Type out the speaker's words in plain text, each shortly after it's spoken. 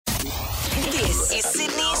is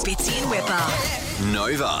Sydney's Bitsy and Whipper.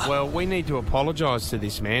 Nova. Well, we need to apologise to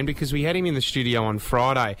this man because we had him in the studio on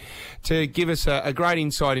Friday to give us a great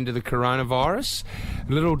insight into the coronavirus.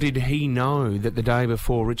 Little did he know that the day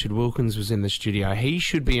before Richard Wilkins was in the studio, he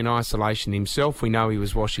should be in isolation himself. We know he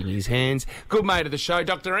was washing his hands. Good mate of the show,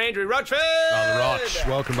 Dr. Andrew Rochford. Oh, Roch.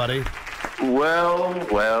 Welcome, buddy. Well.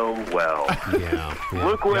 Yeah.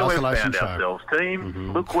 Look where The we've isolation found show. ourselves,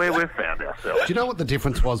 team. Look where we've found ourselves. Do you know what the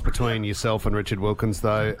difference was between yourself and Richard Wilkins,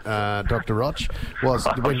 though, Dr. Roch? Was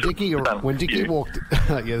when Dickie walked...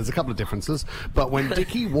 yeah, there's a couple of differences. But when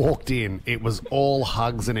Dickie walked in, it was all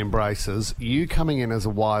hugs and embraces. You coming in as a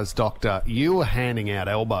wise doctor, you were handing out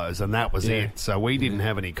elbows, and that was it. So we didn't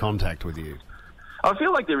have any contact with you. I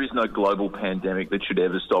feel like there is no global pandemic that should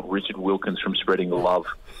ever stop Richard Wilkins from spreading the love.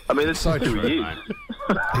 I mean, that's So who true, he is. mate.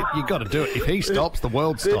 You got to do it. If he stops, the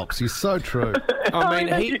world stops. You're so true. I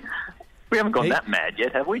mean, We haven't gone that mad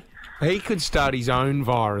yet, have we? he could start his own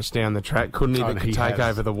virus down the track, couldn't he? Oh, That could he take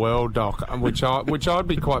has. over the world, Doc, which I'd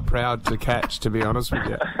be quite proud to catch, to be honest with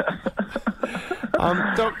you.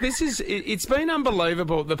 Doc, it's been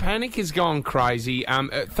unbelievable. The panic has gone crazy.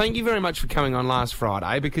 Thank you very much for coming on last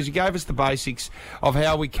Friday because you gave us the basics of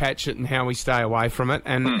how we catch it and how we stay away from it.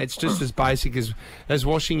 And it's just as basic as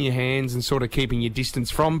washing your hands and sort of keeping your distance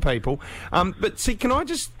from people. But see, can I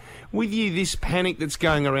just... with you, this panic that's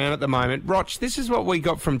going around at the moment. Roch, this is what we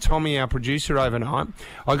got from Tommy, our producer, overnight.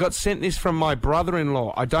 I got sent this from my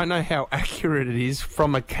brother-in-law. I don't know how accurate it is,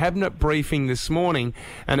 from a cabinet briefing this morning,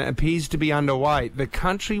 and it appears to be underway. The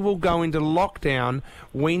country will go into lockdown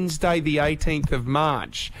Wednesday the 18th of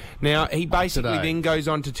March. Now, he basically Today. then goes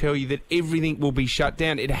on to tell you that everything will be shut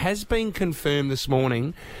down. It has been confirmed this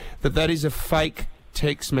morning that is a fake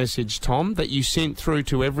text message, Tom, that you sent through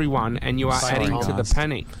to everyone, and you are Sorry, adding to the guys.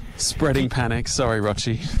 panic. Spreading panic. Sorry,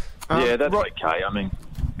 Rochi. Yeah, that's okay. I mean,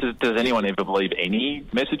 does anyone ever believe any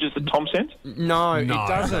messages that Tom sent? No, it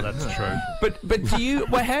doesn't. That's true. But do you?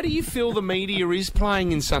 Well, how do you feel the media is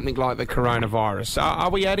playing in something like the coronavirus?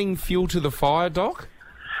 Are we adding fuel to the fire, Doc?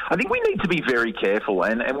 I think we need to be very careful.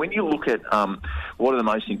 And when you look at what are the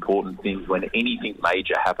most important things when anything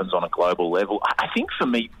major happens on a global level, I think for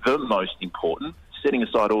me the most important, setting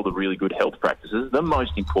aside all the really good health practices, the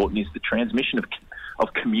most important is the transmission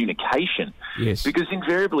of communication. Yes. Because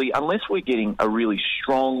invariably, unless we're getting a really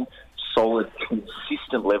strong, solid,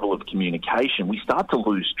 consistent level of communication, we start to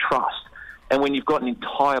lose trust. And when you've got an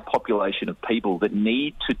entire population of people that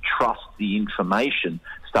need to trust the information,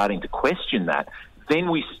 starting to question that, then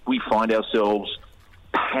we find ourselves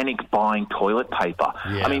panic buying toilet paper.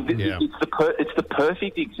 Yeah, I mean, yeah. it's the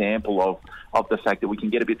perfect example of the fact that we can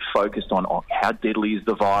get a bit focused on how deadly is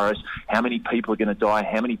the virus, how many people are going to die,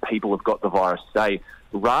 how many people have got the virus today,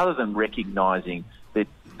 rather than recognising that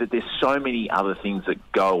there's so many other things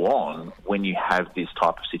that go on when you have this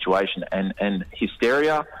type of situation. And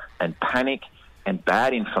hysteria and panic and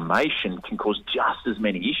bad information can cause just as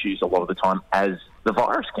many issues a lot of the time as the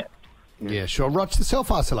virus can. Yeah, sure. Roch, the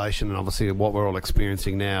self-isolation and obviously what we're all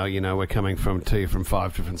experiencing now, you know, we're coming from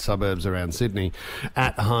 5 different suburbs around Sydney,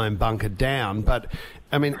 at home, bunkered down. But,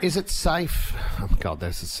 I mean, is it safe? Oh, God,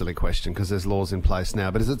 that's a silly question because there's laws in place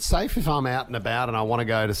now. But is it safe if I'm out and about and I want to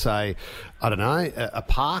go to, say, I don't know, a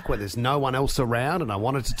park where there's no one else around and I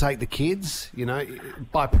wanted to take the kids? You know,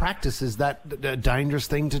 by practice, is that a dangerous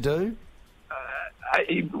thing to do?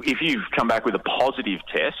 If you've come back with a positive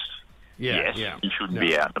test, yes, you shouldn't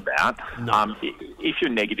be out and about. No. If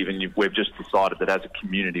you're negative and we've just decided that as a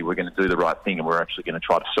community we're going to do the right thing and we're actually going to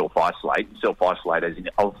try to self-isolate as in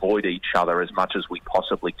avoid each other as much as we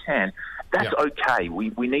possibly can, that's okay.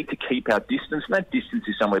 We need to keep our distance, and that distance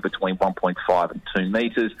is somewhere between 1.5 and 2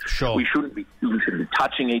 metres. Sure. We shouldn't be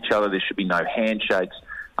touching each other. There should be no handshakes.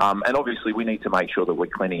 And obviously we need to make sure that we're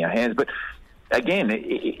cleaning our hands. But again,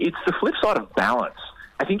 it's the flip side of balance.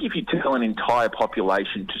 I think if you tell an entire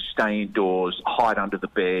population to stay indoors, hide under the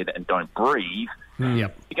bed and don't breathe,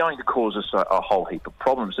 you're going to cause us a whole heap of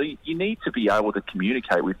problems. So you need to be able to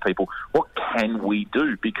communicate with people, what can we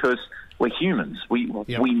do? Because we're humans. We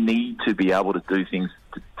need to be able to do things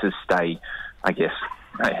to stay, I guess,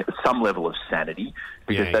 at some level of sanity,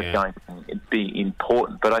 because that's going to be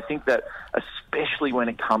important. But I think that especially when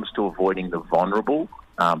it comes to avoiding the vulnerable,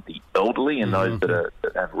 the elderly and those that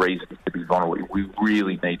have reasons to be vulnerable, we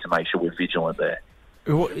really need to make sure we're vigilant there.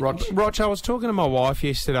 Roch, I was talking to my wife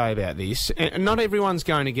yesterday about this. And not everyone's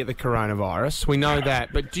going to get the coronavirus. We know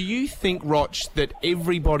that. But do you think, Roch, that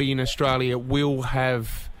everybody in Australia will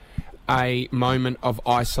have a moment of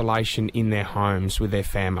isolation in their homes with their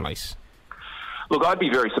families? Look, I'd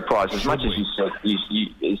be very surprised. As much as you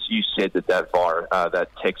said that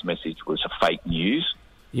text message was a fake news,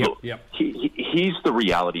 Yep. Look, here's the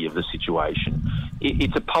reality of the situation.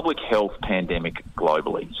 It's a public health pandemic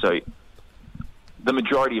globally. So the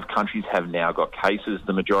majority of countries have now got cases.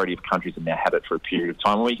 The majority of countries have now had it for a period of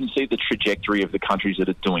time. We can see the trajectory of the countries that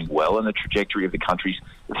are doing well and the trajectory of the countries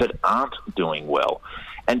that aren't doing well.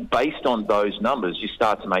 And based on those numbers, you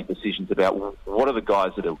start to make decisions about what are the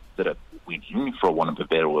guys that are winning, for want of a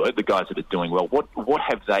better word, the guys that are doing well. What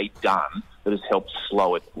have they done that has helped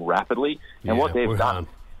slow it rapidly? And what they've done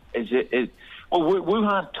is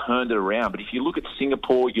Wuhan turned it around, but if you look at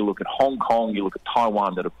Singapore, you look at Hong Kong, you look at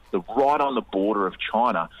Taiwan, that are right on the border of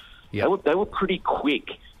China, they were pretty quick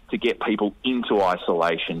to get people into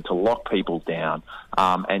isolation, to lock people down,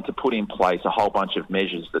 and to put in place a whole bunch of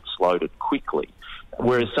measures that slowed it quickly.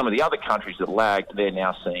 Whereas some of the other countries that lagged, they're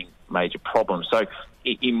now seeing major problems. So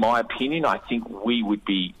in my opinion, I think we would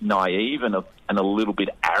be naive and a little bit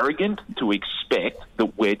arrogant to expect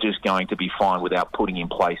that we're just going to be fine without putting in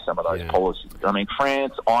place some of those policies. I mean,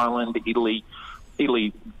 France, Ireland, Italy,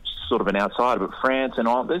 sort of an outsider, but France and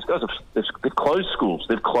Ireland, those guys they've closed schools,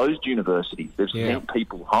 they've closed universities, they've sent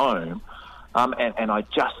people home, and I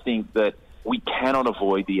just think that we cannot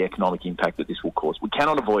avoid the economic impact that this will cause. We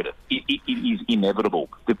cannot avoid it. It is inevitable.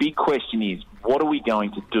 The big question is, what are we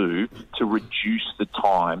going to do to reduce the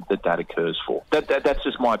time that occurs for? That's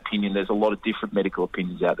just my opinion. There's a lot of different medical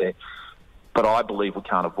opinions out there, but I believe we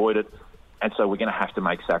can't avoid it. And so we're going to have to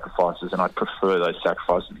make sacrifices, and I prefer those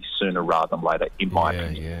sacrifices to be sooner rather than later, in my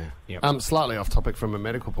opinion. Slightly off topic from a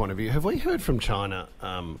medical point of view, have we heard from China,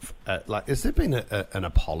 has there been an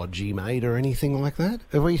apology made or anything like that?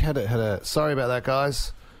 Have we had a sorry about that,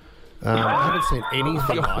 guys? I haven't seen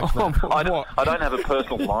anything like that. I don't have a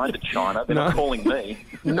personal line to China. They're not calling me.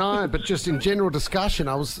 No, but just in general discussion,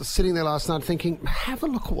 I was sitting there last night thinking, have a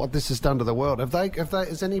look at what this has done to the world.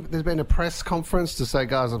 There's been a press conference to say,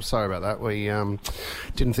 guys, I'm sorry about that. We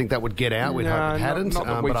didn't think that would get out. We'd hope it hadn't. Not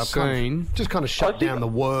that we've seen. Just kind of shut down the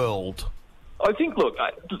world. I think, look,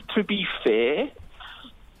 to be fair,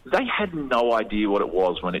 they had no idea what it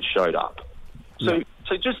was when it showed up.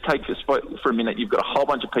 So just take for a minute, you've got a whole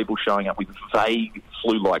bunch of people showing up with vague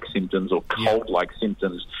flu-like symptoms or cold-like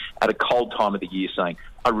symptoms at a cold time of the year saying,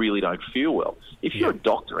 I really don't feel well. If you're a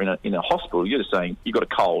doctor in a hospital, you're just saying, you've got a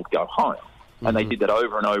cold, go home. And they did that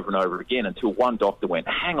over and over and over again until one doctor went,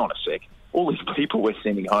 hang on a sec, all these people we're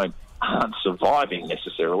sending home aren't surviving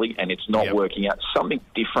necessarily, and it's not working out. Something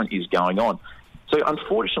different is going on. So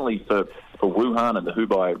unfortunately for Wuhan and the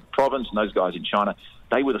Hubei province and those guys in China,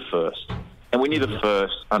 they were the first. And when you're the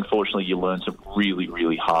first, unfortunately, you learn some really,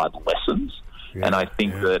 really hard lessons. And I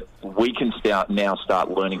think that we can now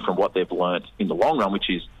start learning from what they've learned in the long run, which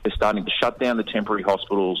is they're starting to shut down the temporary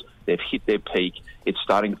hospitals. They've hit their peak. It's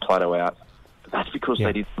starting to plateau out. But that's because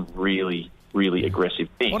they did some really, really aggressive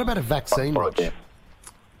things. What about a vaccine, Rog? Say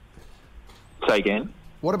again?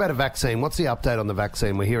 What about a vaccine? What's the update on the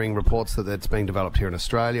vaccine? We're hearing reports that it's being developed here in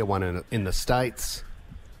Australia, one in the States.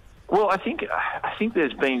 Well, I think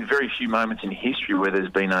there's been very few moments in history where there's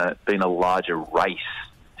been a larger race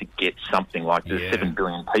to get something like the 7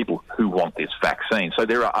 billion people who want this vaccine. So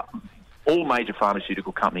there are all major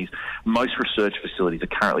pharmaceutical companies, most research facilities are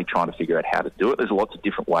currently trying to figure out how to do it. There's lots of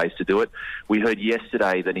different ways to do it. We heard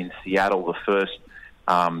yesterday that in Seattle, the first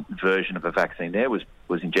version of a vaccine there was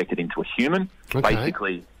injected into a human. Okay.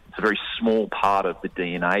 Basically, it's a very small part of the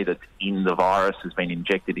DNA that's in the virus has been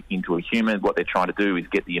injected into a human. What they're trying to do is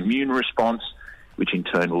get the immune response, which in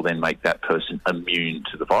turn will then make that person immune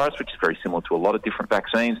to the virus, which is very similar to a lot of different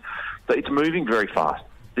vaccines. So it's moving very fast.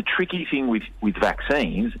 The tricky thing with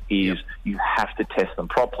vaccines is you have to test them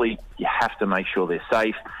properly. You have to make sure they're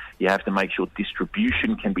safe. You have to make sure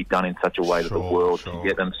distribution can be done in such a way that the world can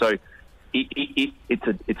get them. So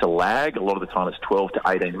it's a lag. A lot of the time it's 12 to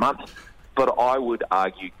 18 months. But I would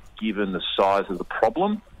argue, given the size of the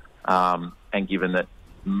problem and given that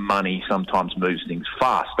money sometimes moves things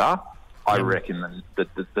faster, I reckon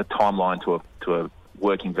that the timeline to a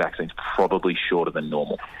working vaccine is probably shorter than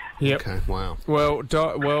normal. Yep. Okay, wow. Well,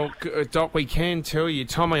 Doc, we can tell you,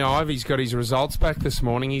 Tommy Ivy's got his results back this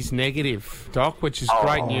morning. He's negative, Doc, which is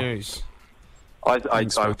great news. I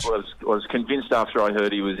was convinced after I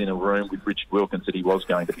heard he was in a room with Richard Wilkins that he was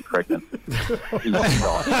going to be pregnant. He's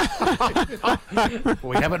not.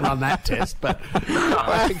 We haven't run that test, but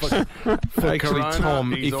actually, Corona,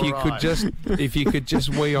 Tom, he's if you could just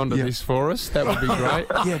wee onto this for us, that would be great.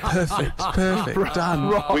 Yeah, perfect. Done.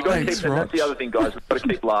 We got to keep. That's the other thing, guys. We've got to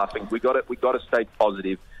keep laughing. We got to stay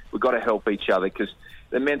positive. We've got to help each other because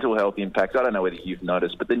the mental health impacts, I don't know whether you've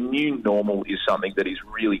noticed, but the new normal is something that is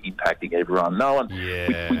really impacting everyone. No one,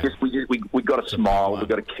 we got to smile. We've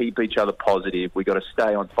got to keep each other positive. We've got to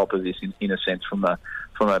stay on top of this, in a sense, from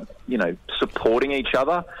supporting each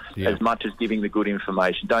other as much as giving the good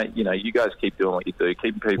information. You guys keep doing what you do.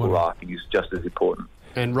 Keeping people laughing is just as important.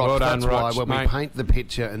 And Roch, that's why when mate. we paint the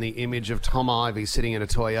picture and the image of Tom Ivey sitting in a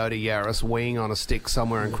Toyota Yaris weighing on a stick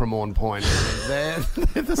somewhere in Cremorne Point, they're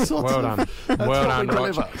the sorts Well done. Well done,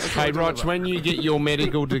 Roch. Hey, Roch, when you get your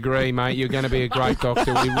medical degree, mate, you're going to be a great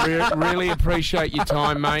doctor. We really appreciate your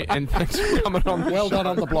time, mate, and thanks for coming on the show. done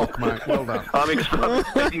on the block, mate. Well done. I'm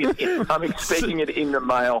expecting it in the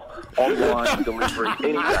mail, online delivery,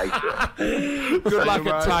 any day, sir. Good luck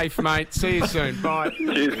at TAFE, mate. See you soon. Bye.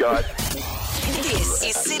 Cheers, guys. This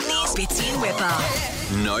is Sydney's Bitsy and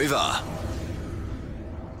Whipper. Nova.